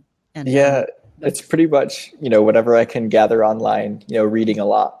online? And it's pretty much, whatever I can gather online, reading a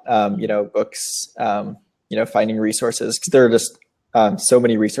lot, books, finding resources, because there are just so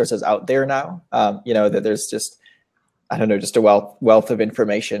many resources out there now, that there's just, I don't know, just a wealth of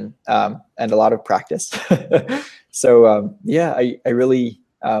information and a lot of practice. So I really,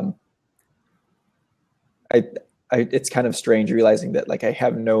 it's kind of strange realizing that like I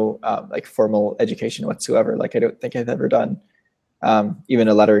have no like formal education whatsoever. Like I don't think I've ever done even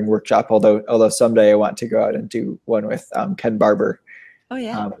a lettering workshop, although someday I want to go out and do one with Ken Barber. Oh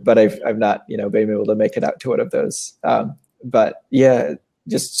yeah. But I've not, you know, been able to make it out to one of those. But yeah,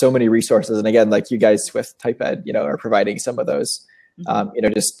 just so many resources. And again, like you guys with TypeEd, you know, are providing some of those. You know,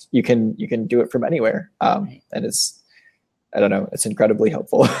 just you can do it from anywhere. And it's, I don't know, it's incredibly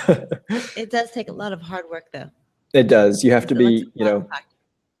helpful. It does take a lot of hard work though. It does. You have to be, you know,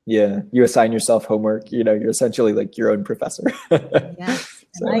 yeah, you assign yourself homework, you know, you're essentially like your own professor. Yes.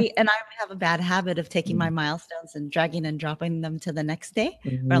 So. And I have a bad habit of taking my milestones and dragging and dropping them to the next day.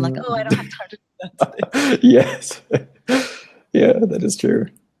 Where I'm like, oh, I don't have time to do that today. Yes. Yeah, that is true.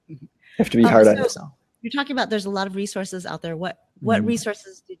 You have to be hard on yourself. You're talking about there's a lot of resources out there. What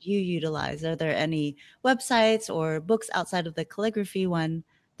resources did you utilize? Are there any websites or books outside of the calligraphy one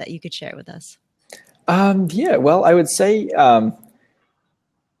that you could share with us? Yeah, well, I would say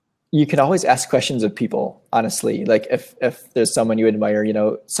you can always ask questions of people, honestly. Like if there's someone you admire, you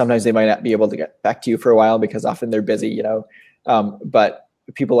know, sometimes they might not be able to get back to you for a while because often they're busy, you know, but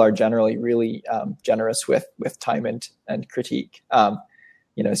people are generally really generous with time and critique.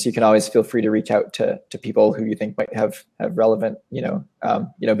 You know, so you can always feel free to reach out to people who you think might have relevant, you know,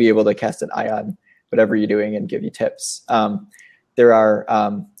 be able to cast an eye on whatever you're doing and give you tips. There are,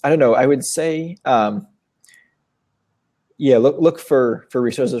 I don't know, I would say, yeah, look for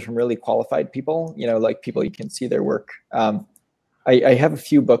resources from really qualified people, you know, like people you can see their work. I have a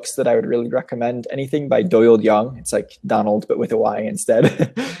few books that I would really recommend. Anything by Doyle Young, it's like Donald, but with a Y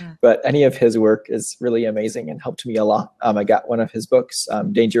instead. Yeah. But any of his work is really amazing and helped me a lot. I got one of his books,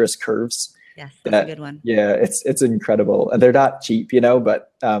 Dangerous Curves. Yes, that's a good one. Yeah, it's incredible. And they're not cheap, you know,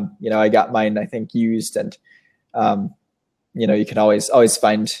 but, you know, I got mine, I think, used, and, you know, you can always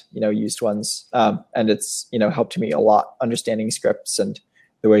find, you know, used ones. And it's, you know, helped me a lot understanding scripts and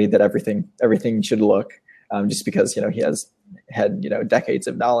the way that everything should look, just because, you know, he has had, you know, decades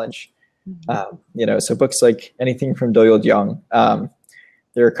of knowledge. You know, so books like anything from Doyle Young.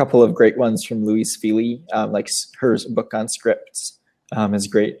 There are a couple of great ones from Louise Feely, like her book on scripts is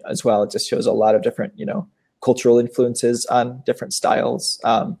great as well. It just shows a lot of different, you know, cultural influences on different styles.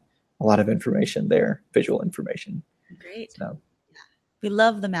 A lot of information there, visual information. Great. So, we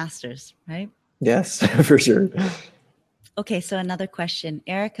love the masters, right? Yes, for sure. Okay, so another question.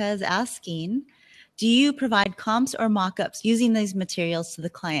 Erica is asking, do you provide comps or mock-ups using these materials to the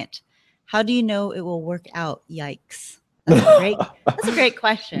client? How do you know it will work out? Yikes. That's a great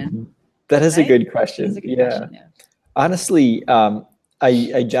question. That is, right? A good question. That's a good question, yeah. Honestly,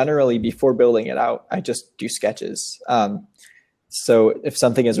 I generally, before building it out, I just do sketches. So if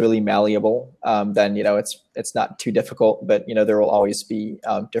something is really malleable, then, you know, it's not too difficult, but, you know, there will always be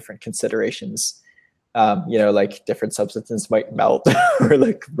different considerations. You know, like different substances might melt or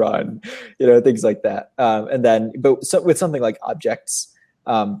like run, you know, things like that. And then, but so with something like objects,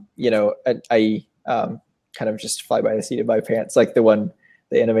 you know, I kind of just fly by the seat of my pants. Like the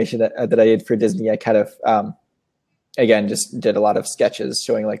animation that I did for Disney, I kind of, again, just did a lot of sketches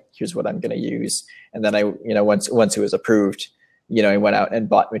showing like, here's what I'm going to use. And then I, you know, once it was approved, you know, I went out and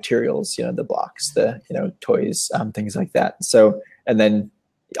bought materials, you know, the blocks, the, you know, toys, things like that. So, and then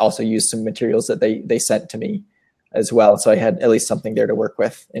also used some materials that they sent to me as well. So I had at least something there to work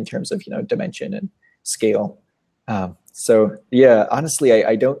with in terms of, you know, dimension and scale. So yeah, honestly,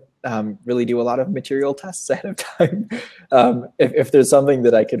 I don't really do a lot of material tests ahead of time. If there's something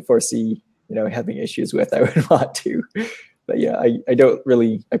that I could foresee, you know, having issues with, I would want to. But yeah,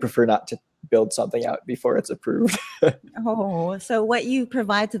 I prefer not to build something out before it's approved. Oh, so what you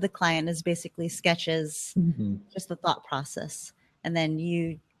provide to the client is basically sketches, just the thought process. And then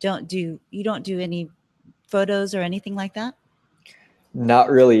you don't do any photos or anything like that? Not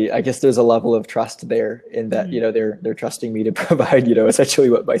really. I guess there's a level of trust there in that, you know, they're trusting me to provide, you know, essentially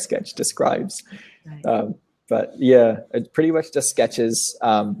what my sketch describes. Right. But yeah, it's pretty much just sketches,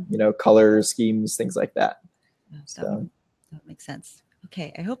 you know, color schemes, things like that. That makes sense.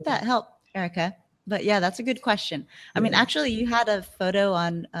 Okay. I hope that helped, Erica. But yeah, that's a good question. I mean, actually you had a photo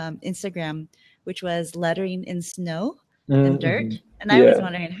on Instagram, which was lettering in snow and dirt. And I was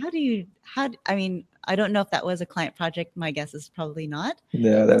wondering, I mean, I don't know if that was a client project. My guess is probably not.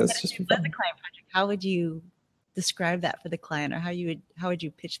 Yeah, that was just a client project. How would you describe that for the client, or how would you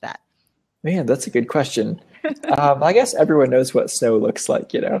pitch that? Man, that's a good question. I guess everyone knows what snow looks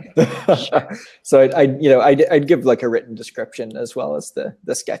like, you know. Sure. So I'd give like a written description as well as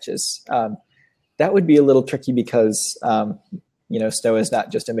the sketches. That would be a little tricky because you know, snow is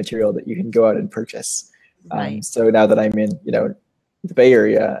not just a material that you can go out and purchase. Right. So now that I'm in, you know, the Bay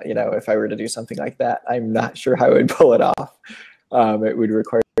Area, you know, if I were to do something like that, I'm not sure how I would pull it off. It would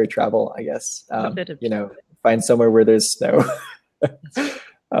require travel, I guess. You know, find somewhere where there's snow.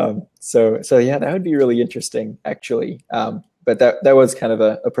 So yeah, that would be really interesting, actually. But that was kind of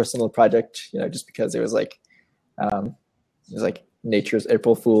a personal project, you know, just because it was like nature's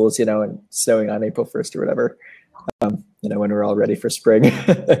April Fools, you know, and snowing on April 1st or whatever. You know, when we're all ready for spring.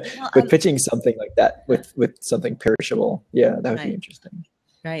 But pitching something like that with something perishable, yeah, that would be interesting.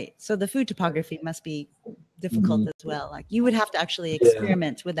 Right. So the food topography must be difficult as well. Like you would have to actually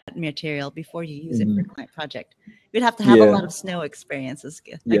experiment with that material before you use it for a client project. You'd have to have a lot of snow experiences,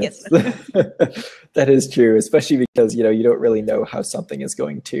 I guess. That is true, especially because, you know, you don't really know how something is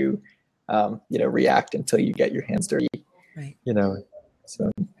going to, you know, react until you get your hands dirty. Right. You know,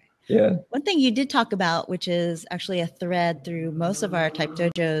 so yeah. One thing you did talk about, which is actually a thread through most of our type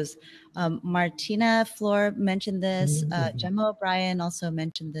dojos, Martina Floor mentioned this, Gemma O'Brien also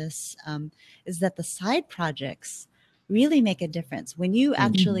mentioned this, is that the side projects really make a difference. When you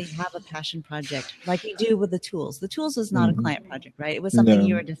actually have a passion project, like you do with the tools. The tools was not a client project, right? It was something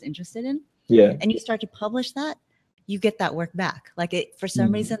you were just interested in. Yeah. And you start to publish that, you get that work back. Like it, for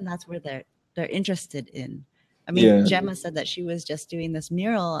some reason, that's where they're interested in. I mean, Gemma said that she was just doing this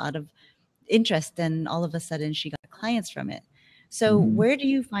mural out of interest, and all of a sudden she got clients from it. So where do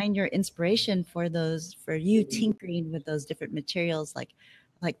you find your inspiration for those, for you tinkering with those different materials, like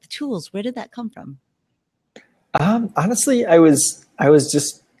the tools? Where did that come from? Honestly, I was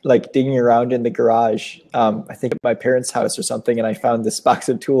just like digging around in the garage, I think at my parents' house or something, and I found this box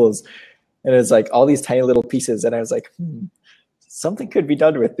of tools, and it was like all these tiny little pieces, and I was like, something could be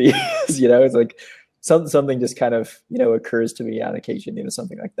done with these. You know, it's like something just kind of, you know, occurs to me on occasion, you know,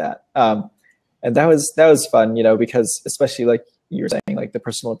 something like that. And that was fun, you know, because especially like you were saying, like the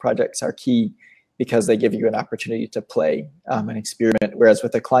personal projects are key because they give you an opportunity to play and experiment. Whereas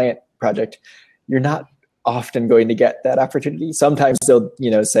with a client project, you're not often going to get that opportunity. Sometimes they'll, you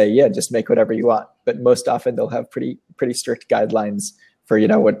know, say, yeah, just make whatever you want. But most often they'll have pretty strict guidelines for, you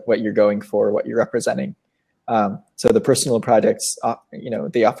know, what you're going for, what you're representing. So the personal projects, you know,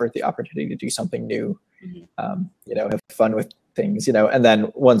 they offer the opportunity to do something new, you know, have fun with things, you know, and then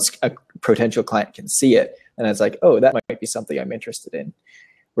once a potential client can see it, and it's like, oh, that might be something I'm interested in.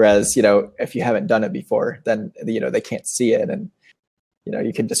 Whereas, you know, if you haven't done it before, then, you know, they can't see it, and, you know,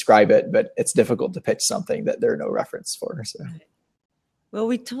 you can describe it, but it's difficult to pitch something that there are no reference for. So. Well,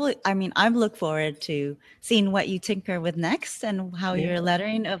 we totally, I mean, I look forward to seeing what you tinker with next and how your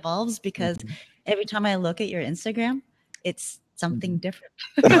lettering evolves, because every time I look at your Instagram, it's something different.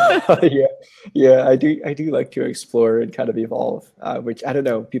 Yeah, I do like to explore and kind of evolve, which I don't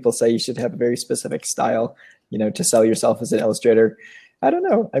know. People say you should have a very specific style, you know, to sell yourself as an illustrator. I don't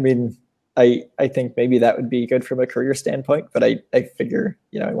know. I mean, I think maybe that would be good from a career standpoint, but I figure,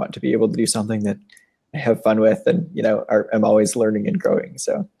 you know, I want to be able to do something that I have fun with, and, you know, I'm always learning and growing.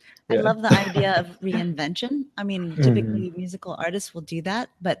 So I love the idea of reinvention. I mean, typically musical artists will do that,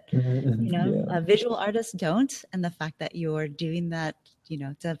 but you know, visual artists don't. And the fact that you're doing that, you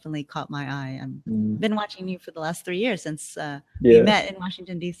know, definitely caught my eye. I've been watching you for the last 3 years since we met in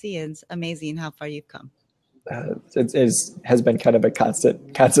Washington, D.C. And it's amazing how far you've come. It has been kind of a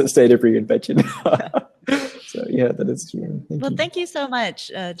constant state of reinvention. So yeah, that is true. Thank you so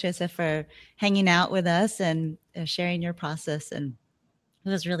much, Joseph, for hanging out with us and sharing your process. And it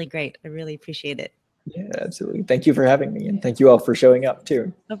was really great. I really appreciate it. Yeah, absolutely. Thank you for having me, and thank you all for showing up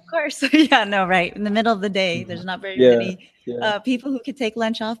too. Of course. Yeah, no, right. In the middle of the day, there's not very many people who could take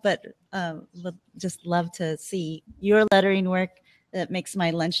lunch off, but would just love to see your lettering work. That makes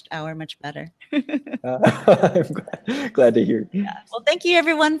my lunch hour much better. I'm glad to hear. Yeah. Well, thank you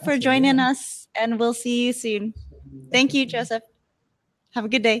everyone for joining us, and we'll see you soon. Thank you, Joseph. Have a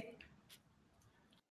good day.